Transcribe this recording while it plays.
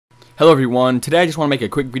Hello everyone, today I just want to make a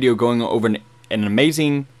quick video going over an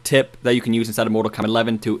amazing tip that you can use inside of Mortal Kombat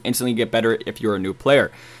 11 to instantly get better if you're a new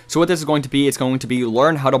player. So what this is going to be, it's going to be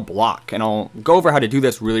learn how to block, and I'll go over how to do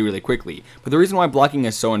this really quickly. But the reason why blocking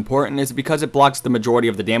is so important is because it blocks the majority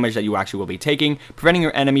of the damage that you actually will be taking, preventing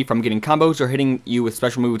your enemy from getting combos or hitting you with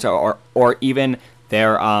special moves or even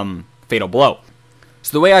their fatal blow.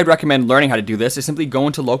 So the way I'd recommend learning how to do this is simply go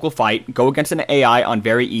into local fight, go against an AI on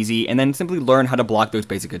very easy, and then simply learn how to block those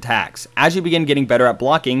basic attacks. As you begin getting better at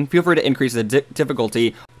blocking, feel free to increase the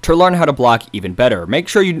difficulty to learn how to block even better. Make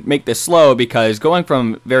sure you make this slow because going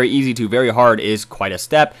from very easy to very hard is quite a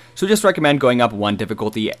step, so just recommend going up one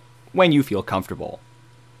difficulty when you feel comfortable.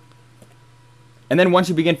 And then once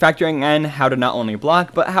you begin factoring in how to not only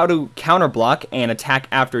block, but how to counter block and attack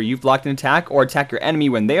after you've blocked an attack or attack your enemy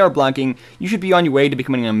when they are blocking, you should be on your way to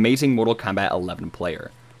becoming an amazing Mortal Kombat 11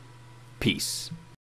 player. Peace.